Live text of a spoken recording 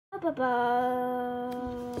ba ba.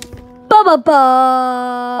 Ba ba ba.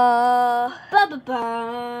 Ba ba ba.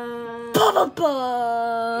 Ba ba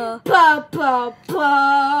ba. Ba ba ba.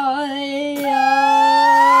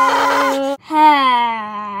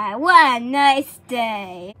 Ha! What a nice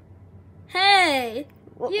day. Hey,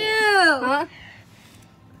 you! Huh?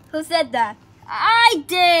 Who said that? I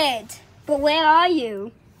did. But where are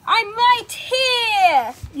you? I'm right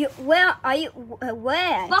here. Where are you?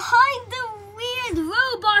 Where? Behind the weird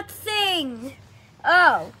robot thing.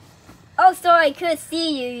 Oh, sorry, I couldn't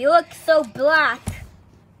see you. You look so black.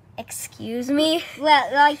 Excuse me?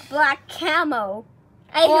 Like black camo.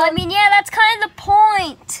 Hey, well, I mean, yeah, that's kind of the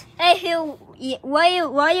point. Hey, Hugh, what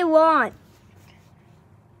do you want?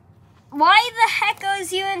 Why the heck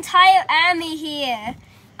is your entire army here?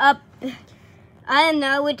 I don't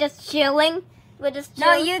know. We're just chilling.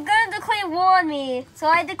 No, you're gonna declare war on me, so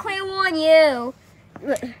I declare war on you.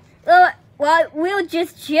 Well, we were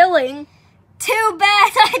just chilling. Too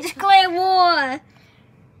bad I declare war.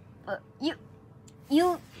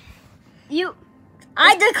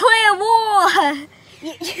 I declare war.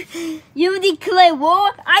 You declare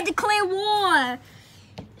war? I declare war.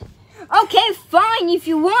 Okay, fine. If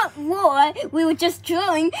you want war, we were just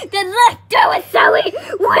chilling. Then let's do it, so we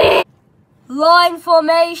win. Line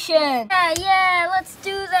formation. Yeah, let's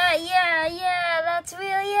do that. Yeah, that's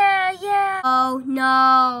real. Yeah. Oh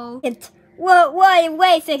no.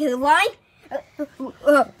 Wait a second. Line?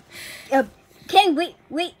 Can we?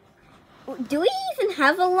 Do we even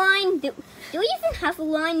have a line? Do we even have a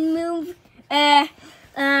line move?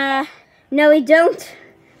 No, we don't.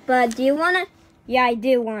 But do you wanna? Yeah, I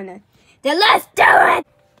do wanna. Then let's do it!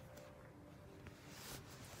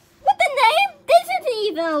 What the name? This isn't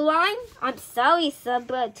even a line. I'm sorry, sir,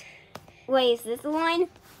 but... Wait, is this a line?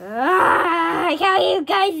 How you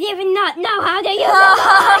guys even not know how to use a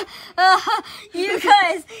line? You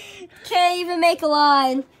guys can't even make a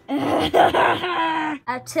line.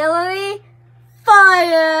 Artillery,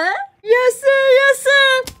 fire! Yes,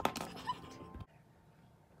 sir!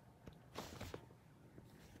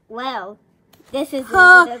 Well... This is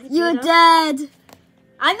you're dead.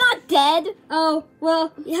 I'm not dead. Oh,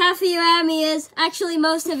 well, half of your army is. Actually,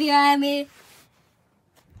 most of your army.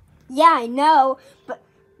 Yeah, I know. But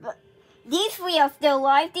these three are still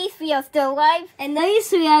alive. And these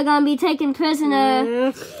three are going to be taken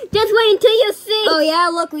prisoner. Just wait until you see. Oh, yeah,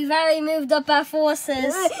 look, we've already moved up our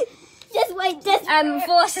forces. Just wait.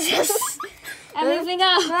 Forces are moving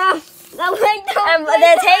up. No, wait, no,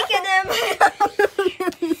 they're taking him.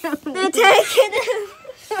 They're taking him.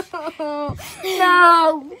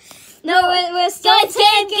 No, we're still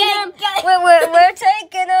taking him. We're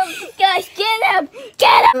taking him. Guys, get him.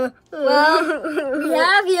 Well, we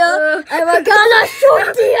have you, and we're gonna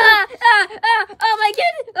shoot you. Oh my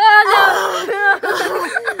goodness.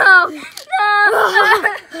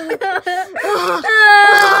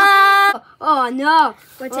 Oh no.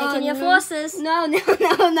 We're taking your forces. No.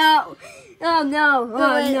 Oh no.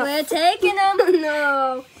 We're taking them.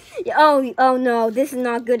 No. Oh no, this is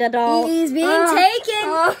not good at all. He's being taken.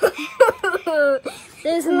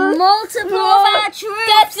 There's multiple of our troops.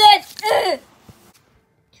 That's it.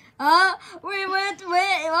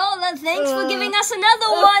 Thanks for giving us another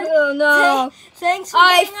one. Oh no. Thanks for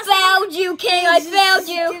giving us failed you, King. I failed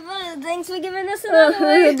you. Thanks for giving us another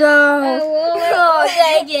one. No. Oh,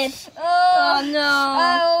 dang it. Oh, no.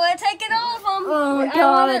 Oh, we're taking all of them. Oh,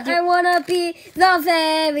 God. I want to be the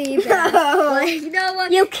very best. You know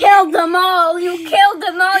what? You killed them all. You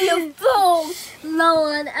fool. No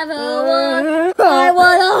one ever won. I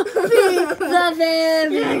want to be the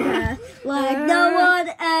very best. Like no one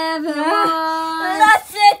ever won.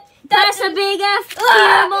 That's it. That's a big F to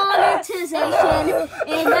monetization.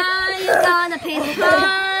 And now you're gonna pay the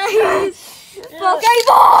price.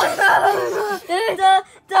 Pokemon!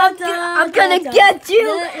 I'm gonna get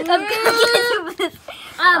you. I'm gonna get you with this.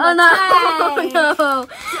 I'm a tank. No.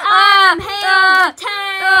 I'm a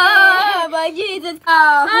tank. Oh my Jesus.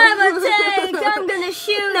 I'm a tank. I'm gonna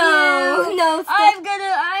shoot you. No. I'm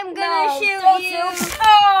gonna shoot you.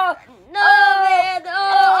 Oh. No, man.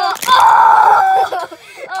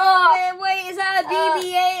 Oh, man. Wait, is that a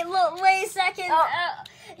BB-8? Look, wait a second.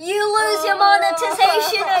 You lose your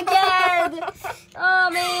monetization again. Oh,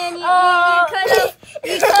 man.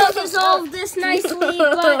 You could have resolved this nicely,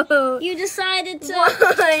 but you decided to.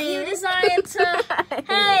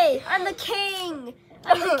 Hey, I'm the king.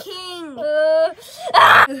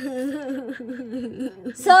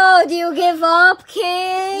 So, do you give up,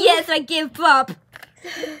 King? Yes, I give up.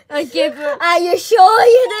 Are you sure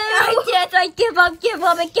you do? Yes, I give up.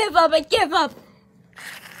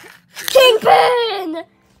 Kingpin!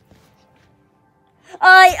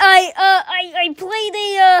 I played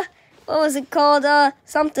a what was it called?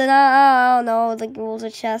 Something. I don't know the rules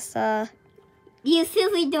of chess. You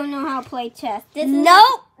silly don't know how to play chess.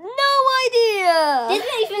 Nope, no idea. This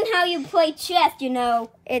isn't even how you play chess, you know.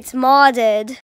 It's modded.